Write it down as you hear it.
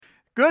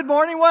Good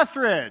morning,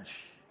 Westridge.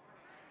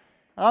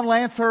 I'm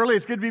Lance Hurley.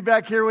 It's good to be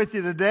back here with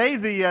you today.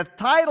 The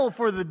title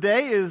for the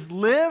day is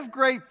Live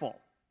Grateful.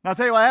 Now, I'll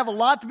tell you what, I have a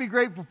lot to be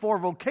grateful for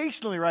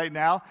vocationally right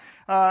now.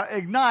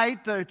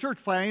 Ignite, church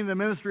planting, the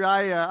ministry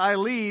I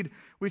lead,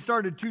 we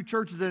started 2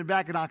 churches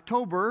back in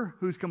October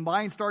whose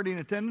combined starting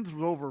attendance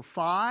was over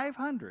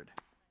 500.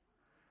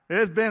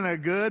 It's been a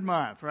good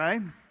month,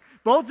 right?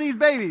 Both these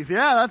babies,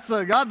 yeah, that's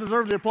God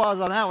deserves the applause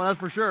on that one, that's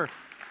for sure.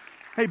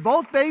 Hey,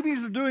 both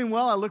babies are doing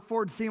well. I look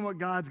forward to seeing what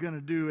God's going to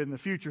do in the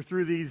future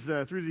through these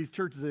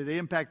churches that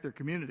impact their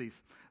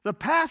communities. The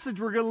passage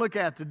we're going to look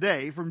at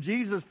today from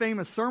Jesus'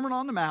 famous Sermon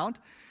on the Mount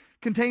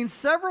contains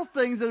several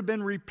things that have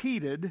been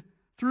repeated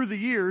through the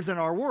years in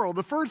our world.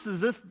 The first is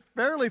this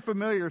fairly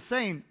familiar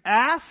saying,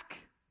 ask,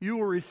 you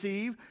will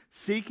receive,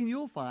 seek and you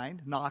will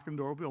find, knock and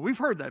the door will be open. We've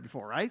heard that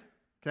before, right?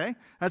 Okay?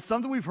 That's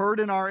something we've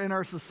heard in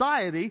our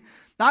society.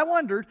 Now, I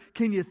wondered,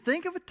 can you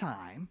think of a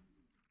time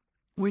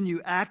when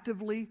you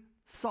actively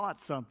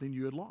sought something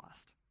you had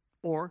lost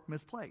or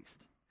misplaced?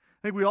 I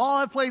think we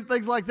all have played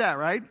things like that,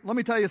 right? Let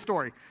me tell you a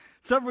story.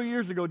 Several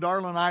years ago,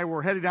 Darla and I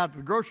were heading out to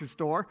the grocery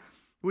store.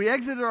 We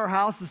exited our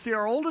house to see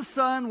our oldest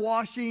son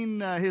washing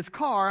his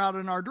car out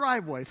in our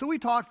driveway. So we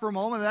talked for a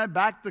moment, and then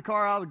backed the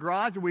car out of the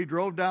garage, and we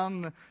drove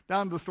down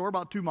to the store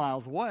about 2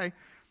 miles away.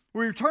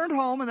 We returned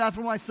home, and that's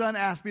when my son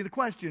asked me the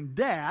question,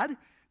 Dad,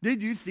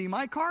 did you see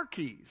my car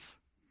keys?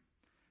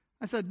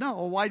 I said, no.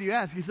 Well, why do you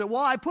ask? He said,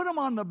 well, I put them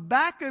on the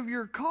back of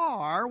your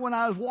car when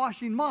I was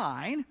washing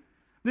mine.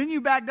 Then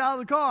you backed out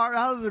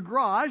of the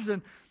garage,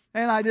 and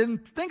I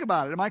didn't think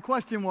about it. And my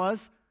question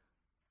was,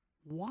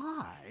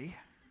 why?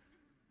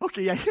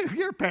 Okay, yeah,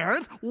 you're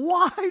parents.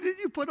 Why did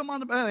you put them on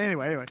the back?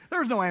 Anyway,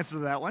 there's no answer to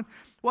that one.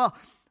 Well,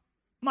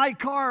 my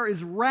car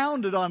is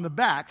rounded on the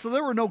back, so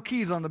there were no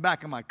keys on the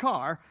back of my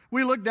car.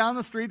 We looked down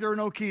the street. There were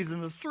no keys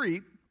in the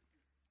street.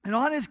 And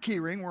on his key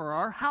ring were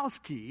our house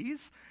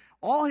keys,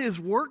 all his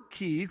work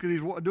keys, because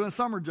he's doing a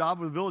summer job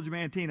with the Village of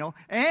Mantino,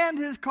 and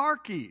his car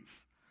keys.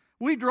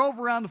 We drove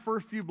around the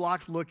first few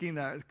blocks looking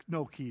at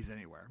no keys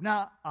anywhere.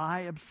 Now,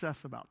 I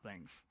obsess about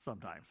things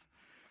sometimes.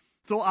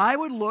 So I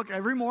would look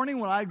every morning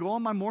when I go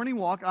on my morning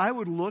walk, I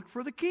would look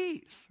for the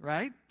keys,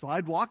 right? So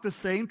I'd walk the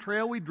same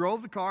trail we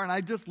drove the car, and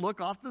I'd just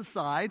look off the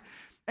side,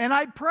 and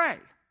I'd pray,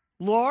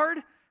 Lord,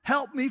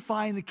 help me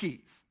find the keys.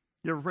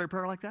 You ever pray a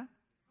prayer like that?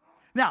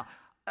 Now,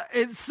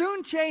 it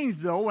soon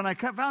changed, though, when I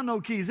found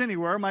no keys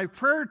anywhere. My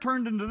prayer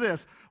turned into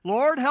this,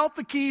 Lord, help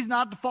the keys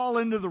not to fall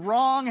into the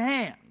wrong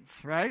hands,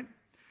 right?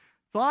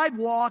 So I'd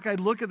walk, I'd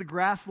look at the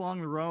grass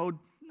along the road,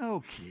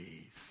 no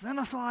keys.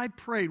 And so I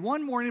prayed.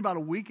 One morning, about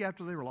a week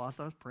after they were lost,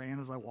 I was praying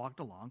as I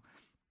walked along,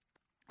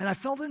 and I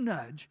felt a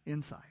nudge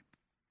inside.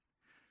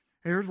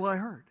 Here's what I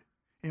heard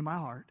in my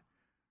heart.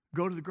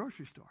 Go to the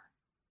grocery store.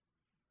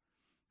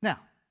 Now,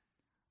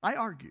 I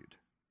argued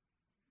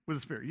with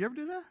the Spirit. You ever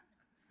do that?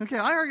 Okay,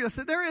 I argued. I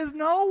said, there is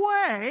no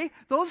way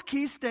those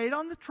keys stayed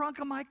on the trunk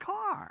of my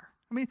car.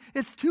 I mean,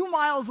 it's 2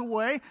 miles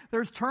away.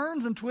 There's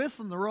turns and twists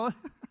in the road.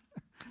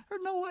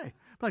 There's no way.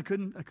 But I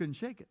couldn't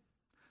shake it.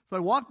 So I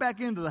walked back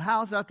into the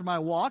house after my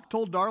walk,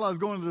 told Darla I was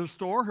going to the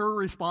store. Her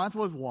response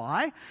was,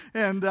 why?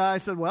 And I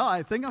said, well,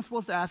 I think I'm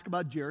supposed to ask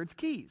about Jared's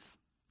keys.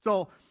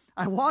 So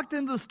I walked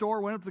into the store,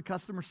 went up to the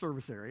customer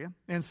service area,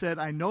 and said,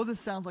 I know this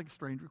sounds like a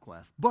strange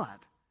request, but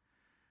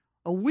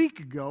a week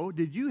ago,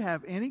 did you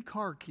have any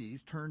car keys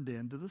turned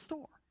into the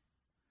store?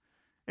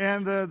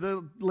 And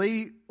the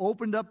lady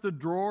opened up the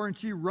drawer, and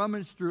she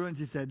rummaged through it, and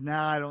she said,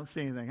 nah, I don't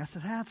see anything. I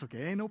said, that's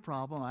okay, ain't no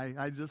problem.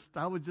 I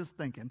was just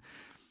thinking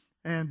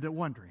and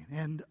wondering.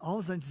 And all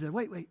of a sudden, she said,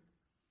 wait,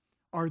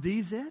 are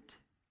these it?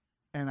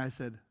 And I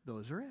said,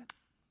 those are it.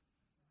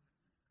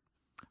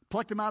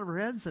 Plucked them out of her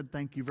head and said,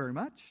 thank you very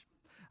much.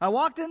 I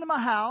walked into my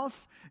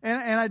house,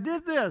 and I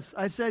did this.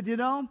 I said,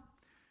 don't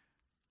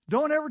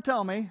ever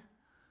tell me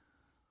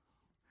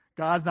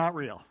God's not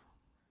real,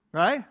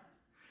 right?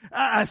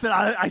 I said,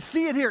 I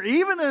see it here.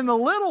 Even in the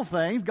little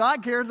things,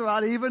 God cares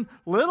about even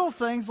little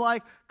things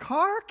like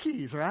car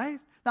keys, right?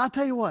 Now, I'll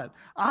tell you what,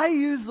 I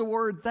use the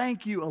word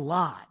thank you a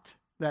lot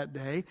that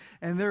day,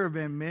 and there have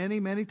been many,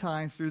 many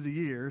times through the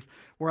years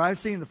where I've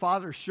seen the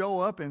Father show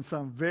up in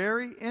some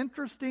very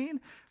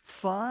interesting,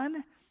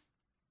 fun,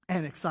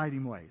 and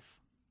exciting ways.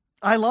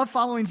 I love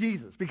following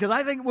Jesus because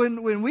I think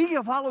when we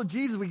follow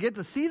Jesus, we get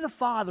to see the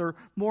Father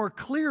more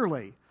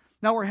clearly.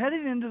 Now, we're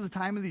heading into the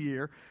time of the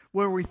year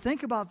where we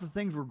think about the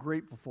things we're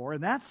grateful for,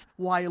 and that's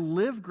why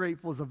Live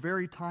Grateful is a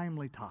very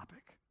timely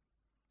topic.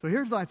 So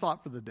here's my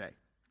thought for the day.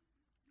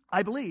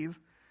 I believe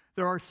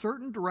there are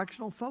certain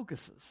directional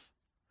focuses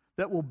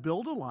that will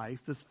build a life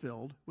that's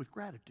filled with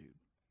gratitude.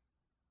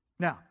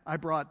 Now, I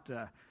brought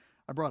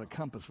a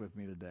compass with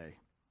me today.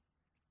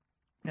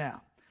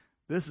 Now,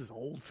 this is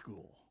old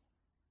school.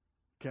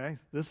 Okay?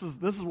 This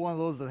is one of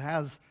those that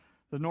has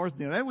the north,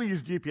 we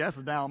use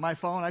GPS now on my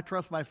phone. I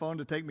trust my phone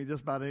to take me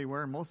just about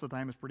anywhere, and most of the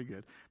time it's pretty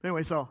good. But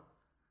anyway, so,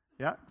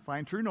 yeah,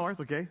 find true north,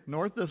 okay?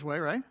 North this way,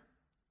 right?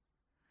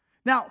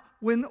 Now,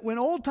 when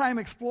old-time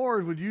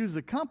explorers would use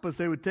the compass,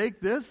 they would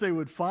take this, they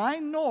would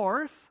find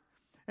north,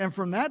 And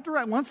from that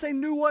direction, once they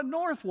knew what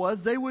north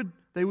was, they would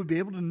be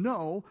able to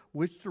know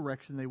which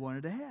direction they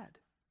wanted to head.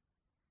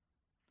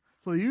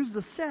 So they used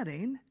the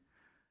setting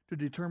to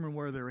determine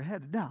where they were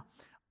headed. Now,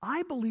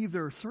 I believe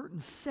there are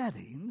certain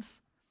settings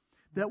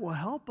that will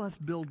help us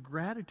build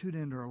gratitude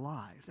into our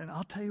lives. And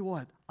I'll tell you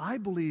what, I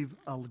believe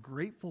a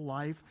grateful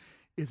life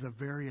is a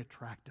very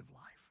attractive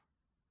life.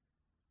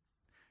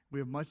 We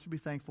have much to be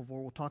thankful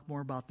for. We'll talk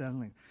more about that in a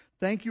minute.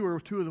 Thank you are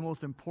two of the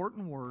most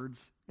important words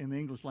in the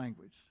English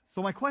language.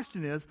 So my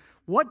question is,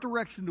 what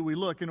direction do we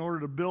look in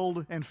order to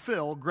build and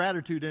fill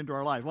gratitude into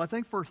our lives? Well, I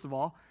think, first of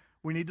all,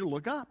 we need to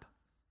look up.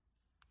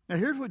 Now,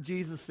 here's what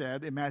Jesus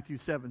said in Matthew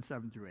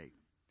 7:7-8.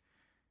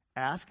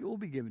 Ask, it will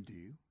be given to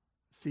you.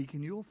 Seek,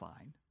 and you will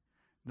find.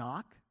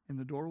 Knock, and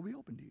the door will be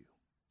opened to you.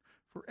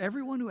 For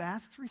everyone who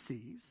asks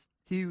receives.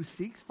 He who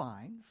seeks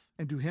finds.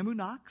 And to him who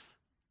knocks,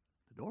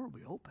 the door will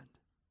be opened.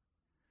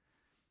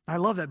 I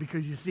love that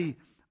because you see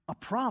a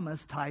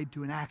promise tied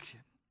to an action.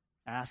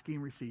 Asking,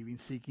 receiving,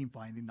 seeking,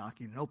 finding,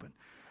 knocking, and open.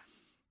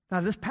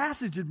 Now, this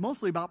passage is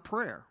mostly about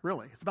prayer,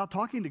 really. It's about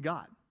talking to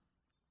God.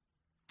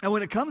 And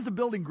when it comes to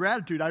building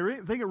gratitude, I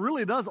think it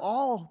really does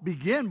all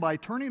begin by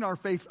turning our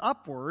face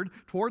upward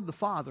toward the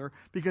Father,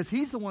 because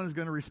He's the one who's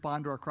going to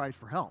respond to our cries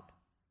for help.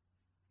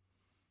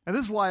 And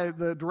this is why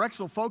the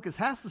directional focus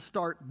has to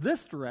start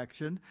this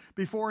direction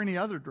before any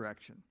other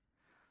direction.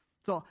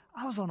 So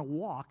I was on a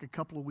walk a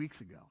couple of weeks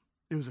ago.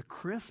 It was a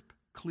crisp,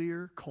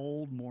 clear,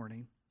 cold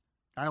morning.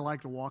 I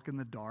like to walk in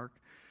the dark.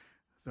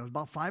 So it was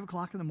about 5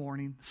 o'clock in the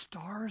morning.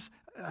 Stars.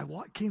 I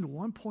came to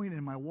one point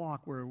in my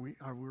walk where we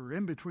were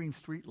in between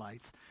street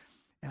lights,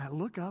 and I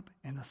look up,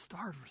 and the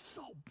stars were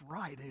so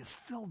bright, they just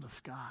filled the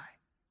sky.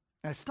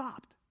 And I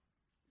stopped.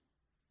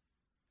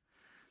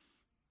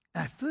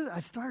 And I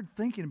started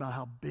thinking about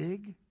how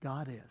big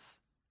God is,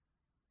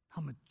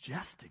 how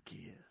majestic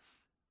He is.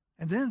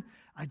 And then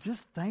I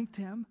just thanked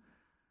Him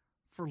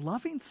for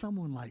loving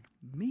someone like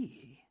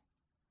me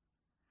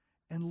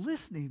and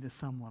listening to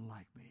someone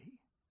like me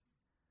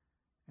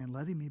and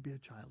letting me be a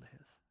child of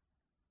His.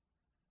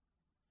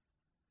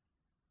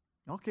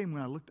 It all came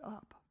when I looked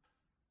up.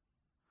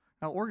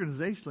 Now,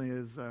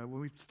 organizationally,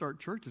 when we start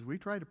churches, we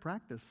try to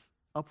practice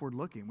upward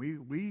looking.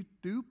 We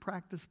do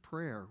practice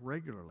prayer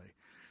regularly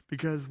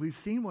because we've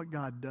seen what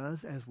God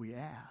does as we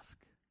ask.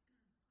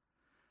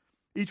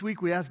 Each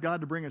week we ask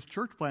God to bring us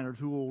church planters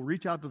who will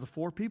reach out to the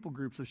 4 people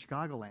groups of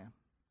Chicagoland: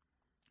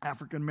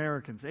 African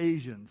Americans,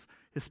 Asians,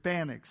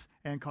 Hispanics,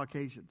 and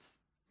Caucasians.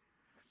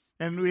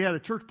 And we had a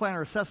church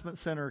planter assessment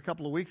center a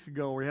couple of weeks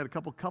ago where we had a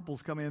couple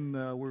couples come in. We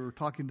were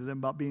talking to them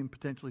about being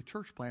potentially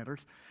church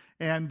planters.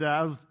 And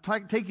I was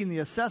taking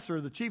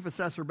the chief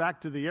assessor,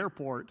 back to the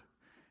airport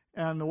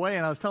on the way,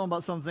 and I was telling them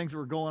about some of the things that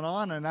were going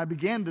on. And I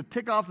began to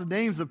tick off the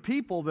names of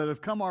people that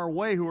have come our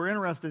way who are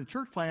interested in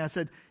church planting. I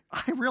said,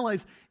 I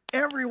realize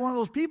every one of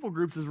those people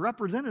groups is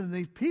represented in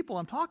these people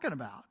I'm talking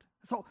about.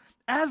 So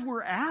as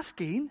we're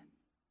asking,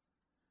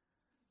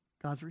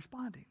 God's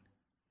responding.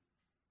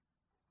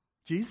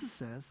 Jesus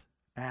says,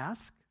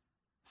 ask,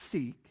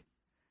 seek,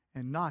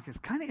 and knock. It's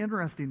kind of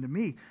interesting to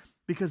me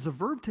because the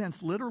verb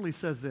tense literally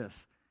says this: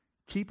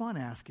 keep on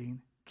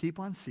asking, keep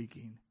on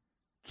seeking,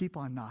 keep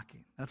on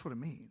knocking. That's what it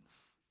means.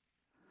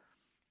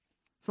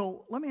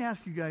 So let me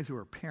ask you guys who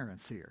are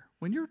parents here.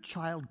 When your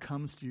child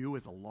comes to you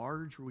with a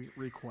large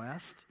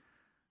request,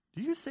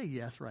 do you say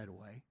yes right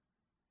away?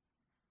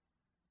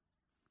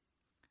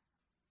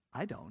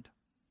 I don't.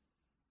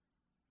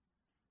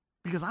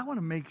 Because I want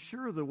to make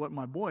sure that what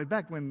my boy,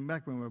 back when my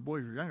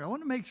boys were younger, I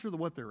want to make sure that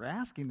what they're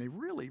asking, they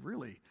really,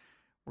 really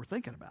were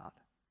thinking about.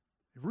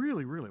 They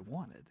really, really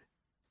wanted.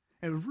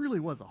 And it really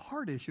was a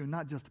heart issue and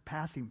not just a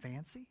passing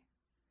fancy.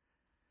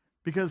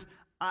 Because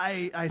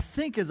I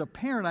think as a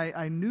parent,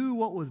 I knew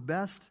what was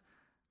best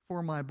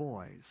for my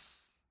boys.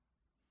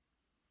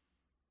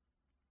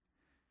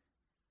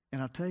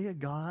 And I'll tell you,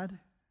 God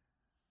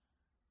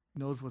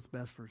knows what's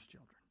best for His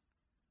children.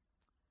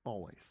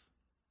 Always.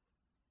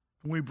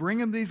 When we bring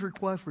Him these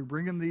requests, we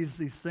bring Him these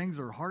things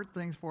or heart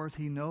things for us,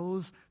 He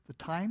knows the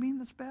timing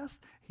that's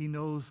best. He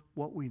knows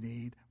what we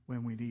need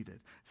when we need it.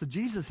 So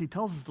Jesus, He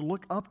tells us to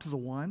look up to the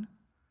one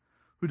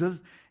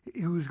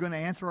who's going to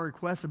answer our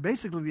requests. And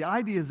basically the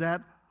idea is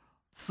that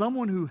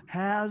someone who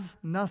has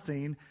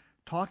nothing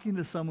talking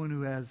to someone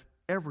who has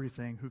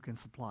everything who can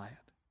supply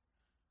it.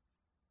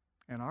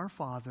 And our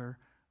Father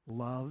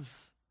loves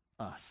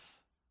us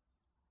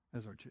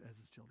as His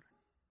children.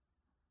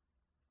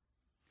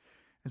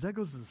 As that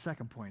goes to the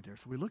second point there.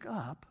 So we look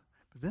up,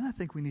 but then I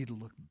think we need to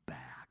look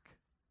back.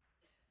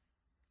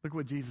 Look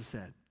what Jesus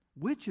said.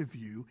 Which of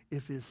you,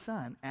 if his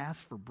son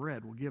asks for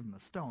bread, will give him a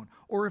stone?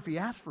 Or if he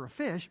asks for a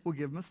fish, will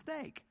give him a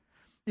snake?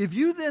 If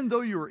you then,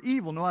 though you are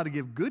evil, know how to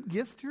give good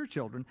gifts to your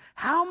children,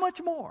 how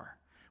much more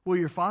will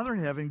your Father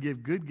in heaven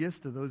give good gifts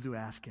to those who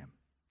ask Him?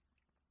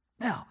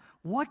 Now,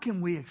 what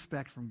can we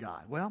expect from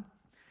God? Well,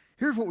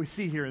 here's what we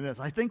see here in this.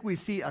 I think we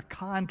see a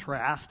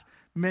contrast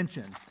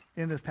mentioned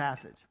in this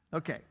passage.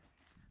 Okay.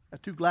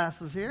 Got 2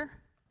 glasses here.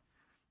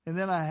 And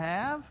then I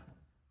have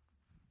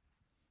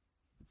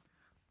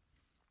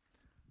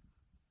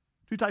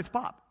 2 types of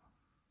pop.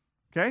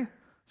 Okay?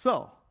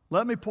 So,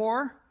 let me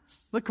pour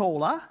the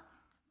cola,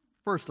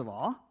 first of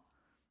all.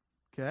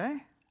 Okay?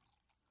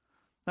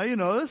 Now you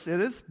notice it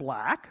is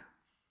black.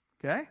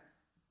 Okay?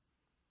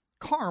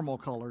 Caramel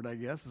colored, I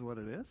guess, is what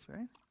it is,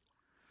 right?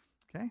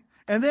 Okay?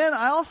 And then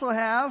I also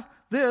have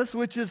this,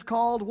 which is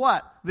called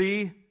what?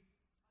 The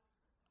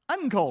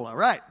uncola,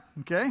 right?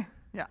 Okay?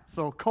 Yeah,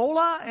 so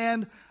cola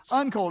and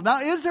uncola.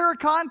 Now, is there a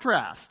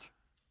contrast?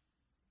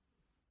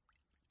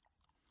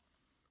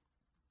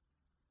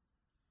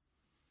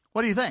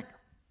 What do you think?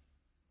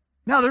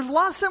 Now, there's a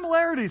lot of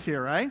similarities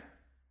here, right?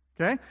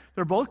 Okay?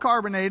 They're both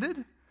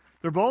carbonated.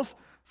 They're both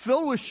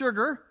filled with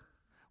sugar,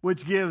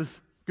 which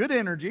gives good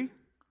energy.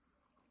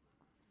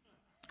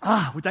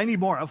 Which I need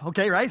more of.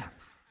 Okay, right?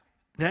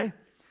 Okay?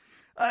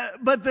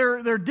 But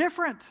they're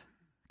different.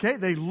 Okay?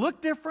 They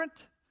look different.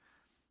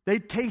 They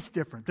taste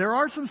different. There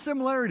are some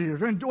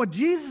similarities. And what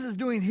Jesus is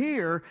doing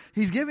here,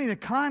 he's giving a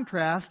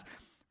contrast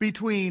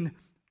between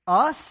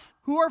us,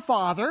 who are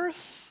fathers,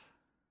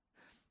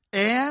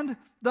 and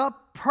the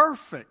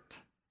perfect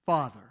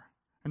Father.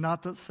 And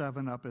not that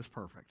 7-Up is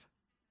perfect.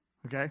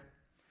 Okay?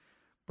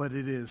 But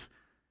it is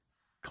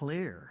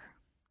clear.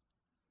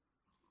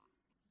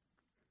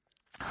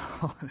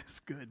 Oh, that's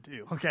good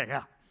too. Okay,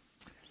 yeah.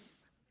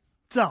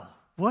 So,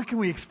 what can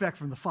we expect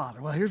from the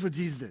Father? Well, here's what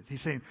Jesus did.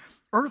 He's saying,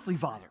 earthly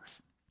fathers,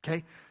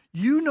 okay,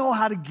 you know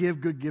how to give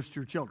good gifts to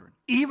your children,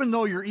 even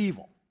though you're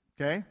evil,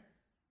 okay?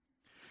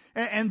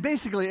 And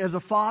basically, as a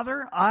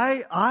father,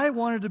 I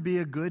wanted to be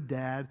a good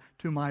dad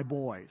to my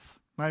boys.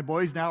 My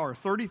boys now are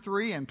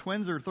 33 and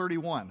twins are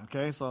 31,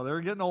 okay? So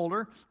they're getting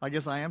older. I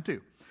guess I am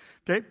too,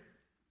 okay?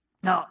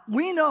 Now,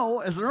 we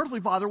know as an earthly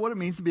father what it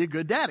means to be a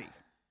good daddy.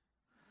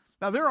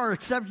 Now, there are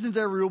exceptions to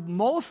every rule.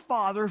 Most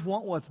fathers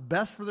want what's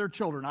best for their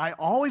children. I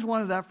always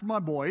wanted that for my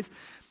boys.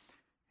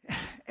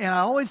 And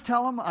I always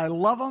tell them I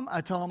love them. I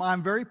tell them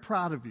I'm very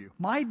proud of you.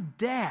 My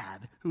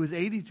dad, who is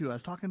 82, I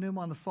was talking to him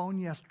on the phone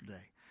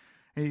yesterday.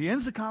 And he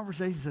ends the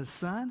conversation and says,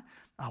 son,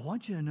 I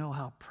want you to know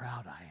how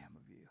proud I am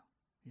of you.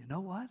 You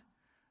know what?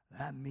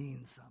 That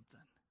means something.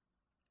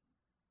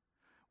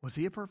 Was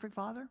he a perfect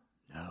father?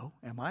 No.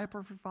 Am I a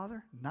perfect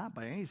father? Not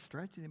by any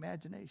stretch of the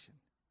imagination.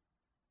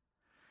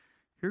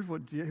 Here's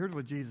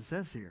what Jesus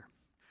says here.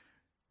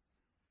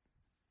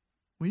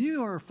 When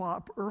you are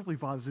earthly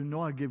fathers who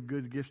know how to give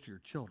good gifts to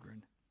your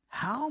children,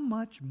 how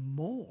much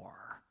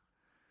more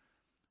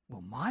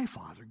will my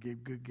Father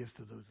give good gifts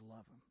to those who love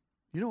him?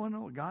 You don't want to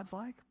know what God's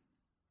like?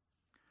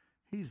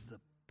 He's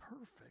the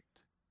perfect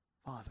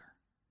Father.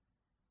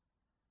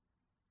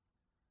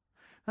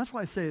 That's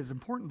why I say it's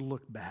important to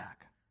look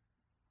back.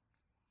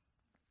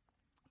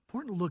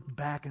 Important to look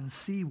back and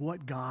see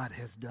what God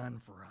has done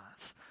for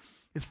us.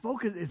 It's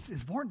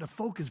important to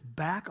focus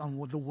back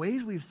on the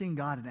ways we've seen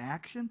God in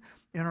action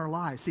in our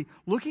lives. See,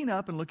 looking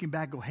up and looking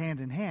back go hand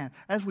in hand.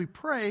 As we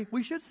pray,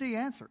 we should see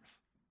answers.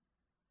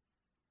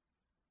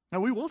 Now,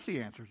 we will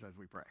see answers as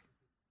we pray.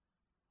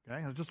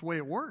 Okay? That's just the way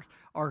it works.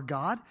 Our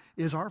God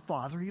is our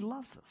Father. He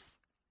loves us.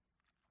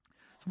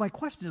 So my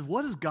question is,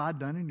 what has God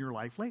done in your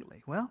life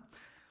lately? Well,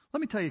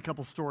 let me tell you a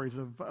couple stories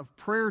of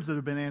prayers that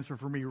have been answered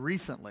for me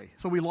recently.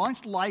 So we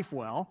launched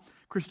LifeWell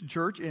Christian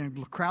Church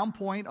in Crown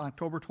Point on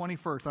October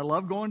 21st. I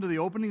love going to the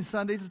opening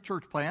Sundays of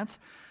church plants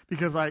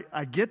because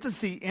I get to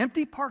see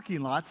empty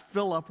parking lots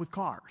fill up with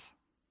cars.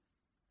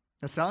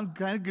 That sounds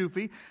kind of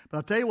goofy, but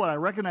I'll tell you what, I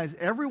recognize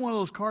every one of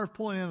those cars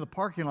pulling into the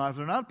parking lot. If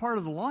they're not part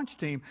of the launch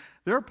team,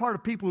 they're part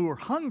of people who are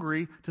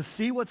hungry to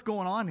see what's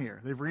going on here.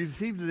 They've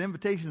received an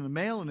invitation in the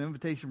mail, an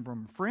invitation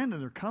from a friend,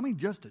 and they're coming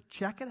just to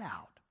check it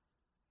out.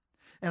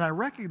 And I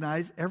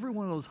recognize every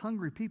one of those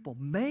hungry people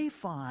may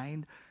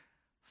find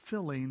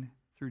filling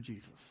through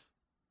Jesus.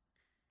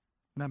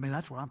 And I mean,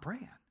 that's what I'm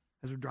praying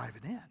as we're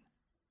driving in.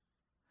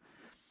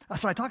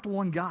 So I talked to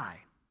one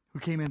guy who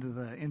came into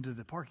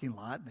the parking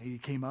lot, and he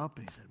came up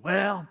and he said,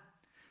 well,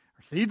 I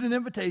received an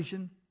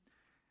invitation.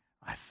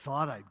 I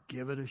thought I'd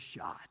give it a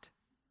shot.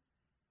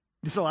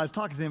 So I was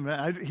talking to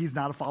him. He's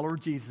not a follower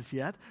of Jesus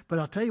yet, but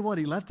I'll tell you what,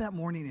 he left that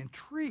morning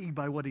intrigued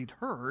by what he'd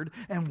heard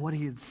and what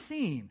he had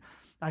seen.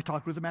 I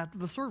talked with him after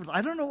the service.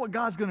 I don't know what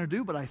God's going to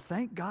do, but I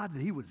thank God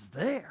that he was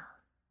there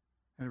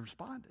and he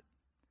responded.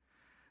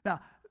 Now,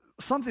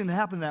 something that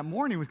happened that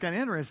morning was kind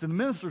of interesting. The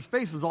minister's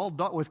face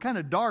was kind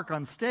of dark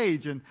on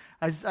stage, and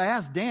I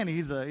asked Danny,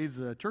 he's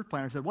a church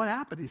planner, I said, what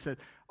happened? He said,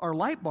 our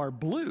light bar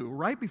blew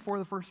right before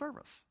the first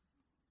service.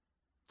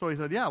 So he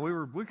said, yeah, we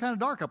were kind of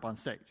dark up on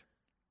stage.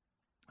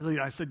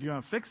 I said, you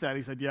want to fix that?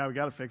 He said, yeah, we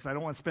got to fix it. I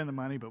don't want to spend the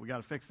money, but we got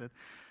to fix it.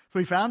 So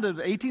he found that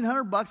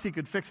 $1,800 he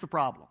could fix the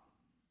problem.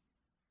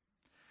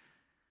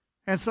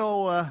 And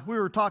so we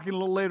were talking a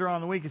little later on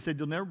in the week. He said,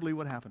 you'll never believe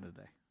what happened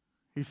today.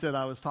 He said,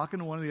 I was talking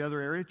to one of the other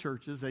area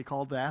churches. They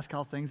called to ask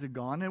how things had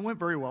gone. And it went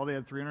very well. They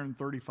had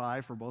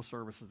 335 for both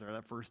services there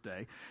that first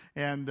day.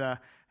 And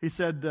he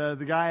said,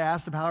 the guy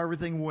asked him how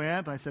everything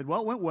went. I said,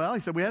 well, it went well. He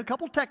said, we had a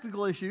couple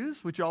technical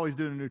issues, which you always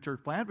do in a new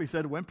church plant. But he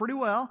said, it went pretty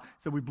well.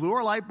 He said, we blew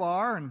our light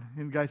bar. And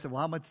the guy said,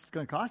 well, how much is it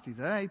going to cost? He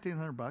said,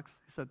 $1,800.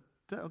 He said,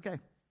 okay,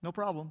 no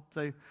problem.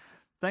 Say,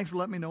 thanks for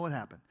letting me know what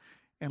happened.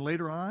 And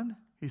later on,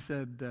 he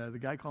said, the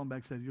guy called him back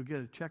and said, you'll get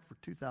a check for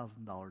 $2,000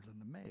 in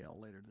the mail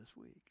later this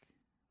week.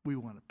 We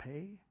want to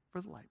pay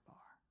for the light bar.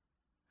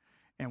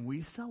 And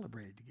we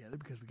celebrated together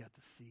because we got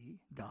to see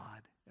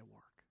God at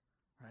work,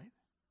 right?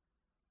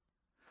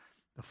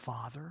 The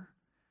Father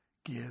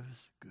gives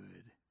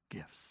good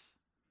gifts.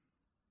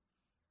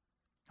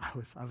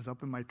 I was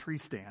up in my tree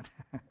stand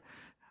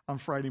on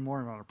Friday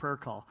morning on a prayer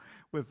call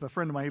with a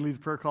friend of mine. He leads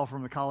a prayer call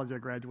from the college I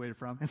graduated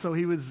from, and so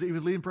he was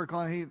leading prayer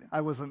call. And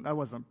I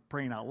wasn't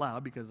praying out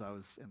loud because I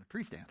was in a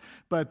tree stand,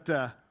 but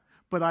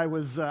I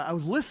was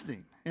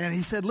listening. And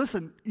he said,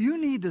 "Listen, you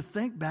need to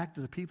think back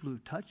to the people who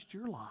touched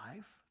your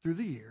life through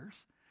the years,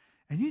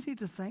 and you need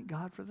to thank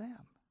God for them."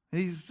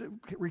 And he's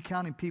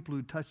recounting people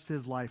who touched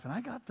his life, and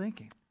I got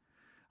thinking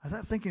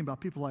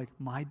about people like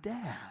my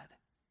dad,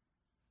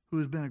 who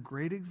has been a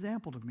great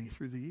example to me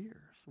through the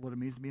years, what it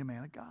means to be a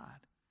man of God.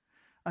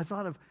 I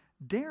thought of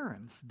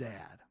Darren's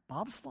dad,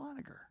 Bob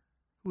Sloniger,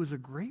 who was a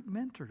great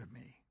mentor to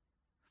me.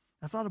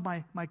 I thought of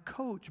my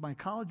coach, my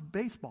college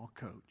baseball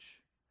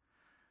coach,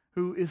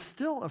 who is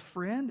still a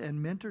friend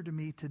and mentor to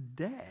me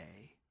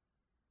today,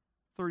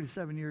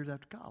 37 years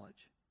after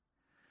college.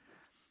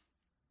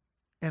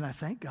 And I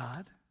thank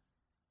God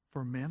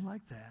for men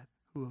like that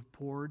who have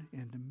poured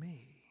into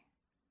me.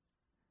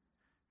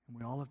 And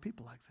we all have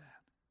people like that.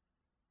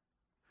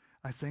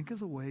 I think of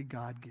the way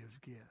God gives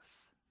gifts.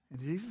 And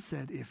Jesus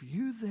said, if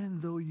you then,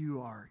 though you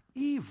are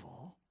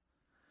evil,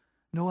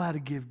 know how to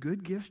give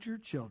good gifts to your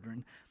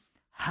children,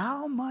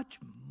 how much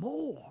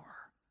more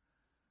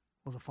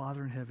will the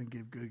Father in heaven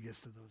give good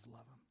gifts to those who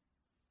love him?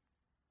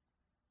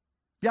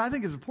 Yeah, I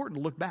think it's important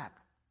to look back.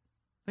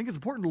 I think it's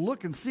important to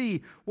look and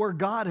see where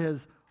God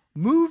has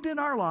moved in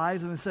our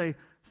lives and to say,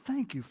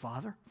 thank you,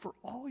 Father, for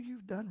all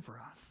you've done for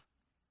us.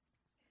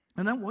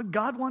 And then what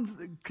God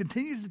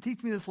continues to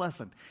teach me this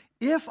lesson.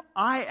 If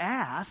I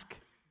ask,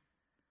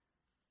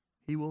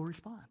 he will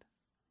respond.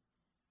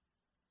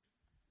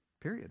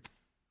 Period.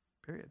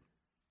 The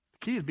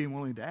key is being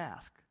willing to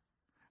ask.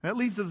 That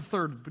leads to the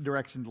third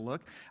direction to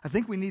look. I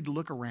think we need to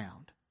look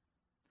around.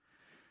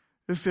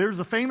 There's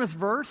a famous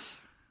verse,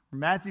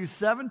 Matthew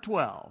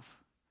 7:12.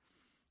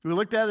 We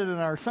looked at it in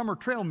our summer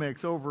trail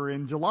mix over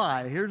in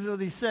July. Here's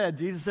what he said.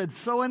 Jesus said,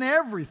 so in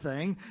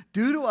everything,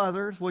 do to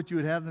others what you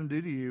would have them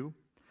do to you.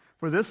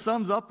 For this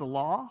sums up the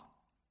law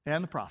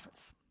and the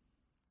prophets.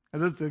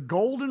 And it's the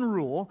golden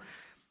rule,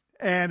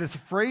 and it's a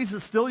phrase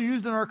that's still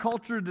used in our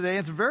culture today.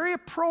 It's very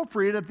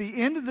appropriate at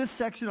the end of this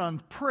section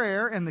on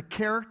prayer and the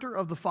character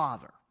of the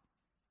Father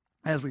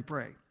as we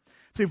pray.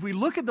 So if we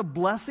look at the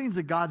blessings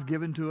that God's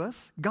given to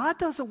us, God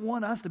doesn't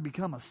want us to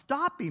become a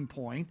stopping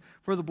point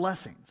for the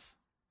blessings.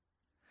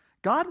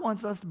 God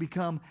wants us to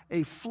become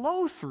a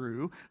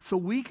flow-through so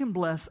we can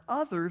bless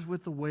others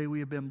with the way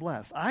we have been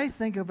blessed. I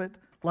think of it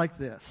like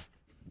this.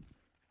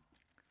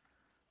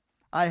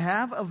 I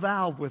have a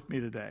valve with me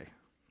today,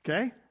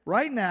 okay?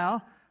 Right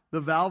now,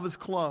 the valve is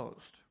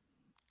closed.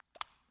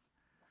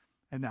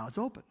 And now it's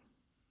open.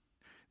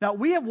 Now,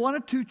 we have one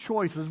of two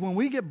choices. When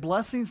we get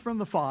blessings from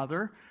the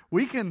Father,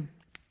 we can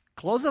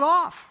close it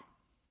off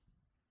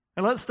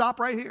and let it stop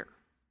right here.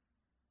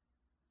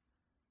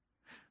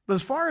 But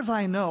as far as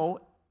I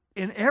know,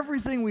 in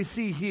everything we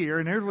see here,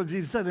 and here's what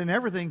Jesus said, in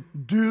everything,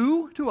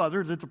 do to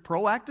others, it's a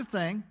proactive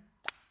thing.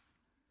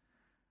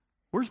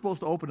 We're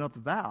supposed to open up the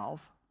valve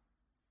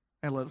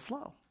and let it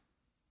flow.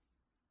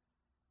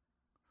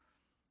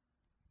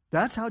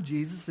 That's how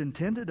Jesus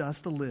intended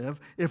us to live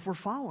if we're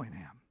following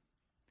him.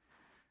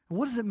 And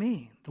what does it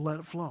mean to let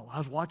it flow? I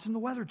was watching the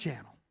Weather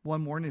Channel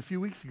one morning a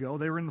few weeks ago.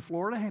 They were in the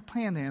Florida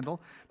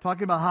Panhandle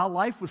talking about how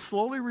life was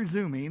slowly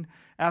resuming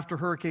after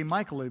Hurricane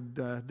Michael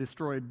had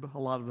destroyed a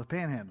lot of the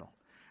Panhandle.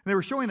 And they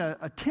were showing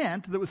a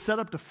tent that was set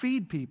up to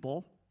feed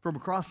people from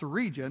across the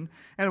region,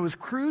 and it was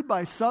crewed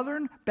by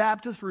Southern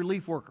Baptist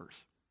relief workers.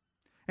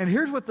 And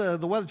here's what the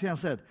Weather Channel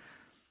said.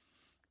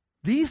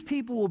 These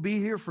people will be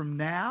here from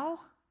now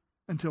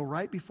until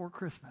right before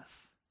Christmas.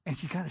 And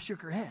she kind of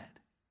shook her head.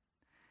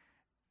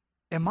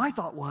 And my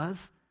thought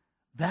was,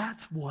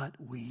 that's what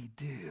we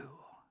do,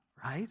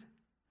 right?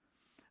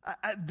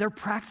 They're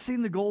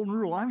practicing the golden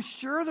rule. I'm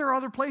sure there are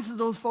other places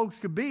those folks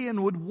could be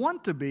and would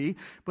want to be,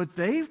 but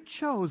they've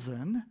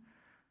chosen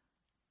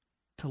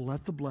to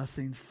let the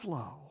blessings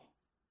flow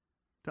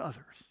to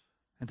others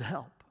and to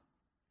help.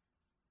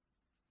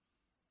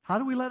 How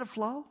do we let it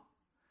flow?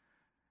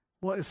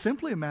 Well, it's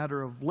simply a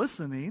matter of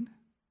listening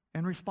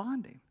and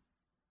responding.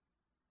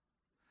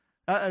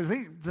 I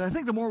think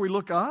the more we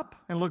look up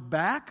and look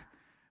back,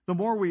 the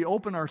more we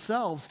open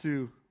ourselves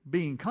to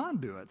being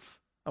conduits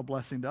of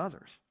blessing to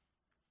others.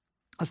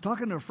 I was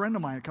talking to a friend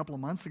of mine a couple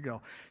of months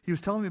ago. He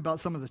was telling me about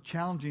some of the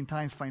challenging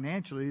times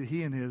financially that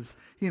he and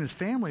his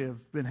family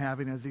have been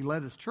having as he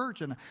led his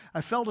church, and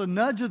I felt a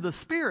nudge of the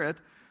Spirit,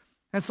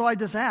 and so I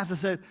just asked. I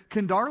said,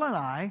 "Can Darla and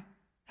I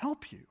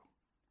help you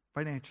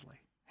financially?"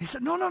 He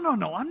said, No.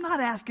 I'm not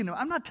asking him.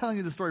 I'm not telling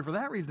you the story for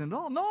that reason at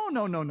all.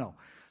 No.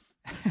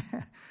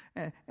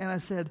 And I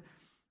said,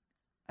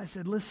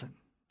 listen,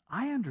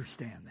 I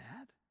understand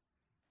that.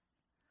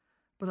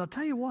 But I'll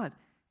tell you what,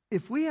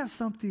 if we have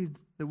something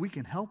that we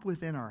can help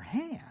with in our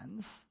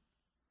hands,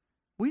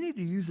 we need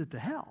to use it to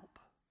help.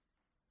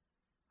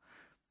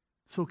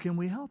 So can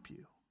we help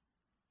you?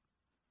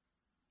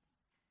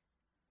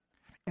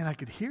 And I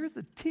could hear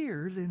the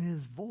tears in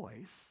his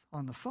voice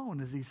on the phone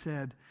as he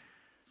said,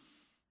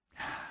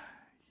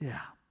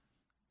 yeah,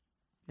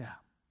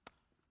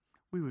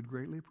 we would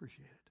greatly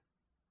appreciate it.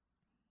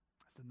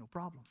 I said, no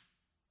problem.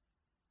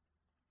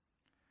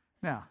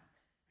 Now,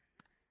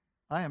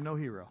 I am no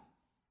hero.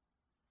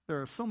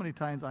 There are so many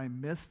times I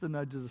miss the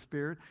nudge of the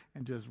Spirit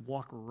and just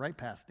walk right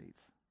past needs.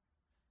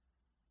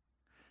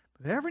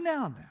 But every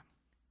now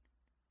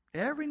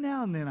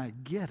and then I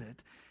get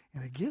it,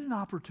 and I get an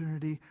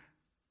opportunity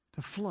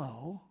to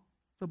flow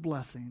the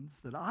blessings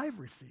that I've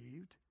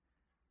received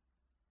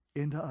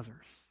into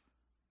others.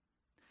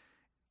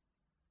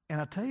 And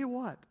I'll tell you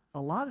what,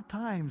 a lot of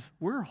times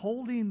we're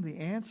holding the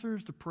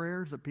answers to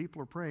prayers that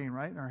people are praying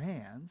right in our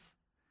hands,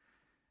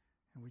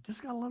 and we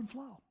just got to let them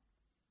flow.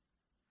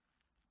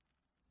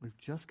 We've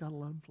just got to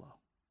let them flow.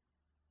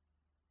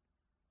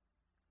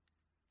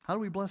 How do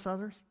we bless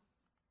others?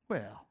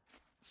 Well,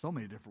 so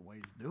many different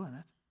ways of doing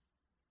it.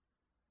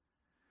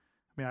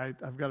 I mean,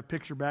 I've got a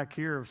picture back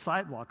here of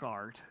sidewalk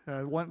art.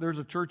 There's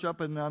a church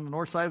up on the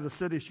north side of the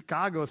city of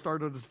Chicago,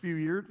 started a few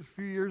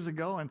years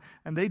ago,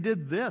 and they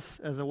did this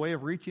as a way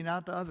of reaching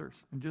out to others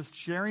and just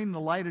sharing the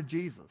light of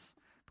Jesus,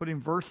 putting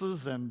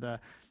verses and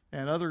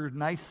other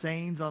nice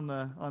sayings on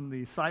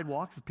the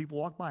sidewalks as people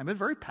walk by them. It's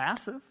very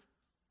passive,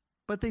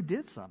 but they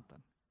did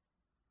something.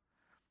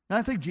 And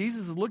I think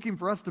Jesus is looking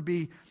for us to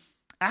be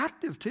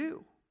active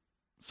too,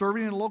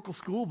 serving in a local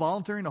school,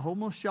 volunteering in a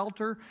homeless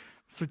shelter,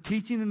 so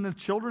teaching in the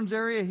children's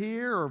area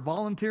here, or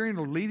volunteering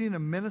or leading a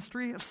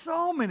ministry.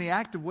 So many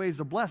active ways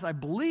to bless. I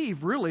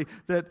believe, really,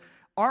 that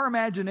our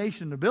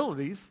imagination and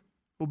abilities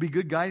will be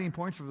good guiding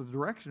points for the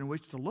direction in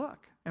which to look.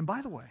 And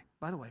by the way,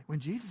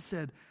 when Jesus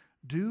said,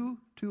 do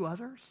to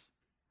others,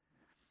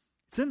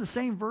 it's in the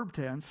same verb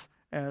tense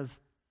as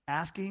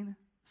asking,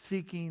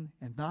 seeking,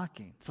 and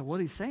knocking. So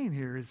what he's saying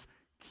here is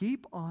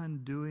keep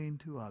on doing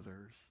to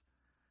others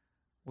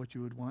what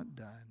you would want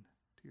done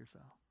to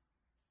yourself.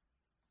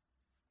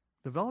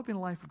 Developing a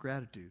life of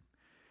gratitude.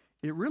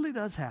 It really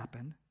does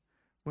happen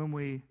when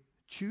we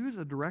choose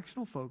a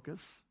directional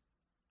focus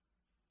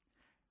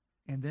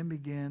and then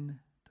begin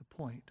to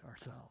point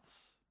ourselves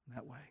in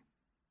that way.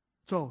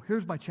 So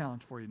here's my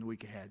challenge for you in the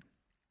week ahead.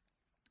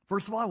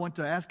 First of all, I want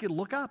to ask you to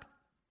look up.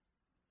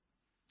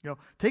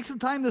 Take some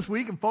time this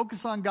week and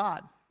focus on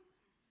God.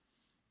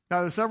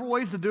 Now, there's several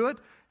ways to do it.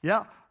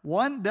 Yeah,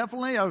 one,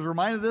 definitely, I was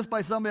reminded of this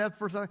by somebody at the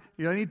first time.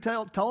 You need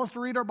to tell us to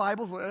read our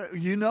Bibles.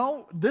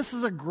 This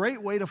is a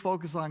great way to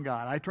focus on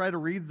God. I try to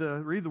read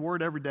the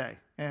Word every day,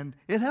 and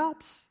it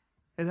helps.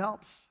 It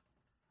helps.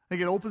 I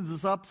think it opens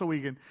us up so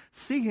we can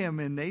see Him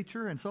in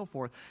nature and so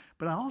forth.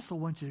 But I also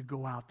want you to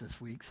go out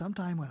this week,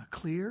 sometime on a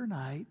clear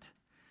night,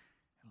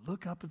 and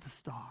look up at the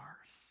stars.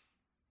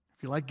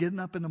 If you like getting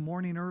up in the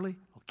morning early,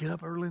 get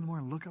up early in the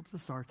morning, look up at the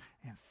stars,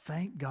 and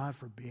thank God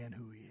for being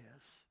who He is.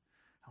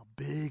 How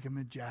big and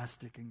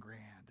majestic and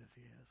grand as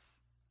He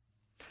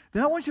is.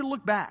 Then I want you to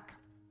look back.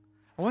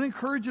 I want to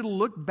encourage you to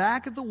look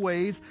back at the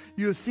ways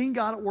you have seen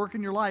God at work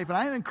in your life. And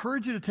I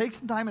encourage you to take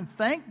some time and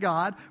thank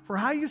God for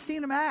how you've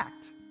seen Him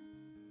act.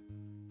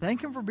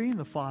 Thank Him for being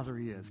the Father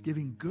He is,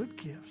 giving good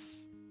gifts.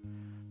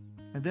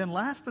 And then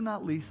last but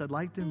not least, I'd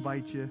like to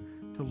invite you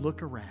to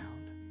look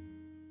around.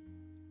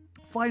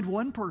 Find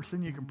one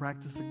person you can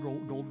practice the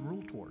golden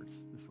rule towards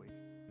this week.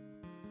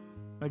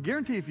 I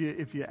guarantee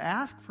if you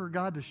ask for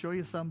God to show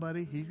you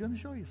somebody, He's going to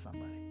show you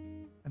somebody.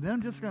 And then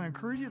I'm just going to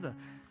encourage you to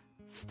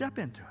step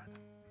into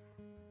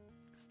it.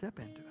 Step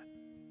into it.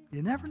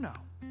 You never know.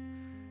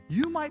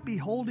 You might be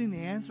holding the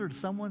answer to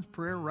someone's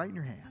prayer right in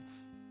your hands.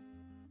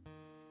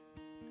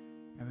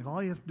 And then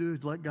all you have to do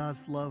is let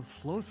God's love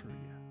flow through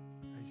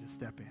you as you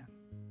step in.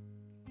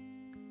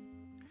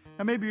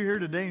 Now, maybe you're here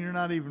today and you're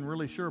not even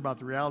really sure about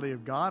the reality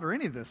of God or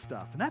any of this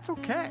stuff, and that's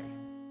okay.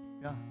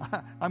 Yeah,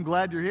 I'm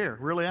glad you're here.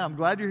 Really am. I'm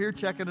glad you're here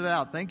checking it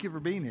out. Thank you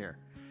for being here.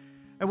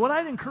 And what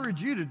I'd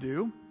encourage you to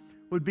do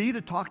would be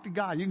to talk to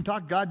God. You can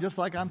talk to God just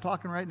like I'm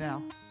talking right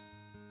now.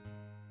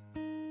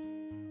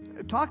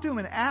 Talk to Him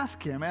and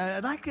ask Him. And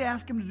I'd like to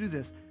ask Him to do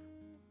this.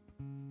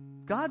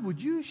 God,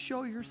 would you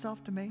show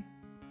yourself to me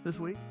this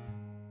week?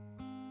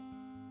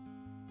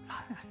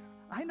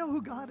 I know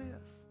who God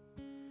is.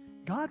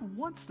 God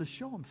wants to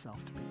show Himself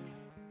to me.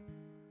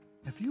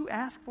 If you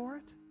ask for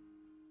it,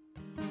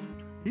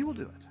 He will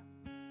do it.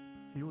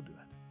 He will do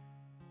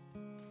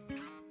it.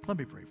 Let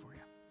me pray for you.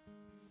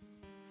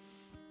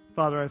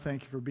 Father, I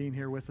thank you for being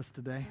here with us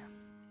today.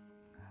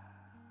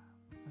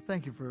 I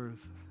thank you for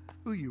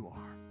who you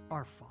are,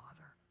 our Father.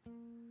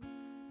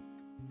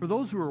 For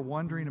those who are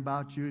wondering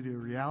about you, the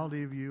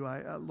reality of you,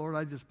 Lord,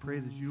 I just pray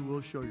that you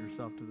will show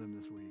yourself to them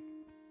this week.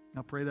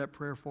 I'll pray that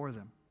prayer for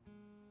them.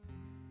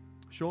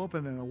 Show up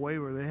in a way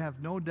where they have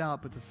no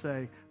doubt but to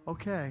say,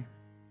 okay,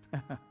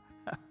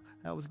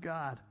 that was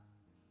God.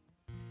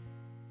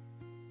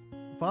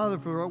 Father,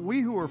 for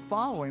we who are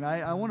following,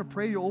 I want to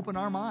pray you open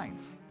our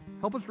minds.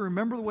 Help us to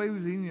remember the way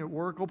we've seen you at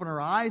work. Open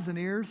our eyes and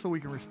ears so we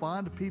can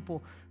respond to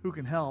people who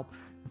can help.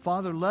 And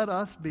Father, let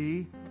us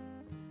be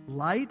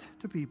light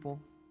to people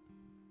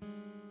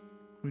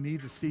who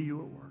need to see you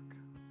at work.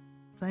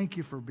 Thank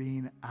you for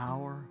being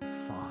our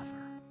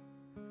Father.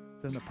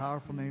 In the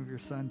powerful name of your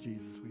Son,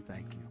 Jesus, we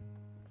thank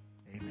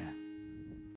you. Amen.